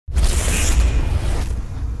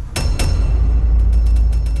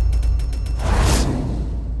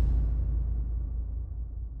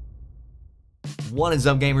What is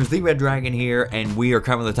up, gamers? The Red Dragon here, and we are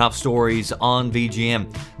covering the top stories on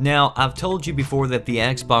VGM. Now, I've told you before that the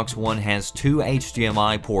Xbox One has two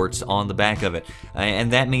HDMI ports on the back of it,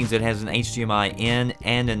 and that means it has an HDMI in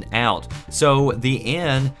and an out. So the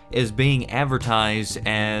in is being advertised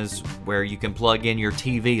as where you can plug in your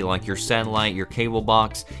TV, like your satellite, your cable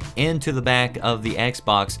box, into the back of the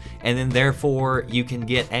Xbox, and then therefore you can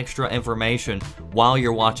get extra information while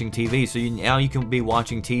you're watching TV. So now you can be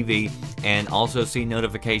watching TV and also see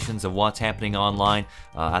notifications of what's happening online.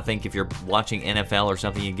 I think if you're watching NFL or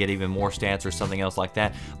something, you get even more stats or something else like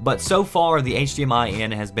that. But so far, the HDMI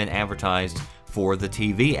in has been advertised for the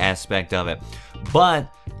TV aspect of it.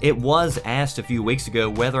 But it was asked a few weeks ago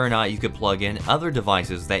whether or not you could plug in other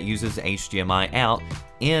devices that uses HDMI out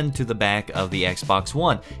into the back of the Xbox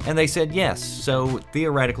One, and they said yes. So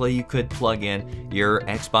theoretically you could plug in your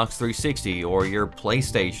Xbox 360 or your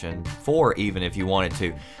PlayStation 4 even if you wanted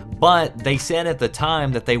to, but they said at the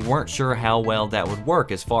time that they weren't sure how well that would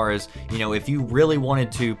work, as far as, you know, if you really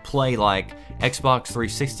wanted to play like Xbox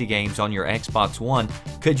 360 games on your Xbox One,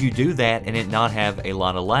 could you do that and it not have a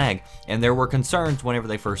lot of lag? And there were concerns whenever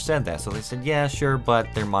they first said that, so they said yeah, sure,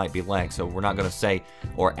 but there might be lag, so we're not going to say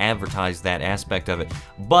or advertise that aspect of it.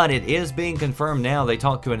 But it is being confirmed now. They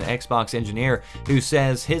talked to an Xbox engineer who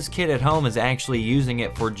says his kid at home is actually using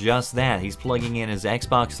it for just that. He's plugging in his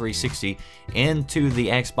Xbox 360 into the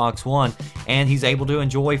Xbox One, and he's able to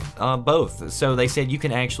enjoy both. So they said you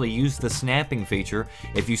can actually use the snapping feature.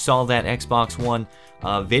 If you saw that Xbox One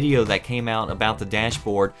video that came out about the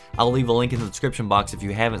dashboard, I'll leave a link in the description box if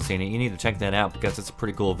you haven't seen it. You need to check that out because it's a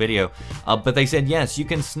pretty cool video. But they said yes, you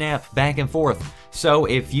can snap back and forth. So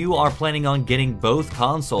if you are planning on getting both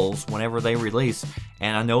consoles whenever they release,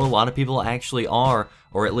 and I know a lot of people actually are,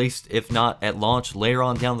 or at least if not at launch, later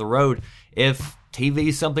on down the road, if TV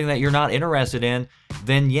is something that you're not interested in,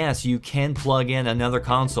 then yes, you can plug in another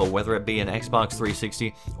console, whether it be an Xbox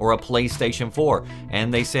 360 or a PlayStation 4.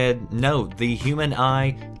 And they said no, the human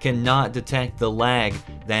eye cannot detect the lag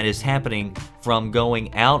that is happening from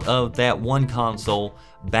going out of that one console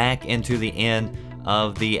back into the end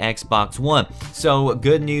of the Xbox One. So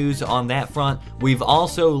good news on that front. We've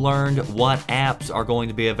also learned what apps are going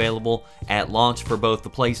to be available at launch for both the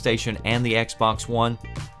PlayStation and the Xbox One.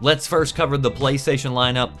 Let's first cover the PlayStation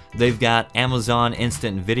lineup. They've got Amazon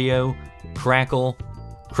Instant Video, Crackle,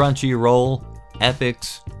 Crunchyroll,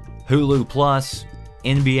 Epix, Hulu Plus,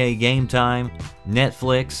 NBA Game Time,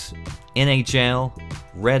 Netflix, NHL,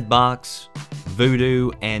 Redbox,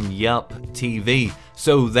 Vudu, and Yup TV.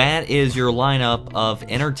 So that is your lineup of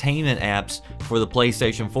entertainment apps for the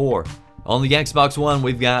PlayStation 4. On the Xbox One,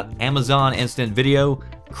 we've got Amazon Instant Video,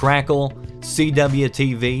 Crackle, CW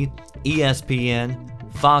TV, ESPN,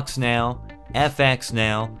 Fox Now, FX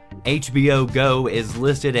Now, HBO Go is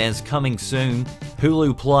listed as coming soon,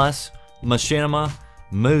 Hulu Plus, Machinima,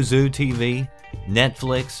 Muzu TV,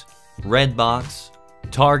 Netflix, Redbox,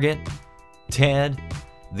 Target, TED,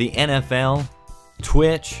 the NFL,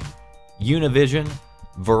 Twitch, Univision,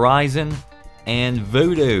 Verizon, and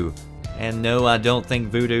Vudu. And no, I don't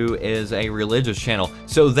think Vudu is a religious channel.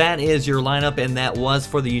 So that is your lineup, and that was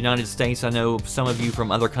for the United States. I know some of you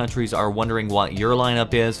from other countries are wondering what your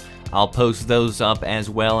lineup is. I'll post those up as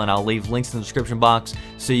well, and I'll leave links in the description box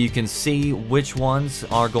so you can see which ones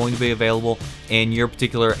are going to be available in your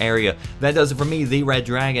particular area. That does it for me, The Red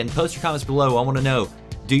Dragon. Post your comments below. I want to know,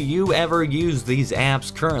 do you ever use these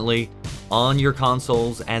apps currently on your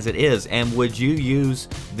consoles as it is, and would you use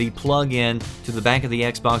the plug-in to the back of the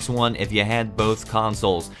Xbox One if you had both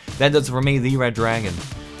consoles? That does it for me, The Red Dragon.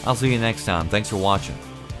 I'll see you next time. Thanks for watching.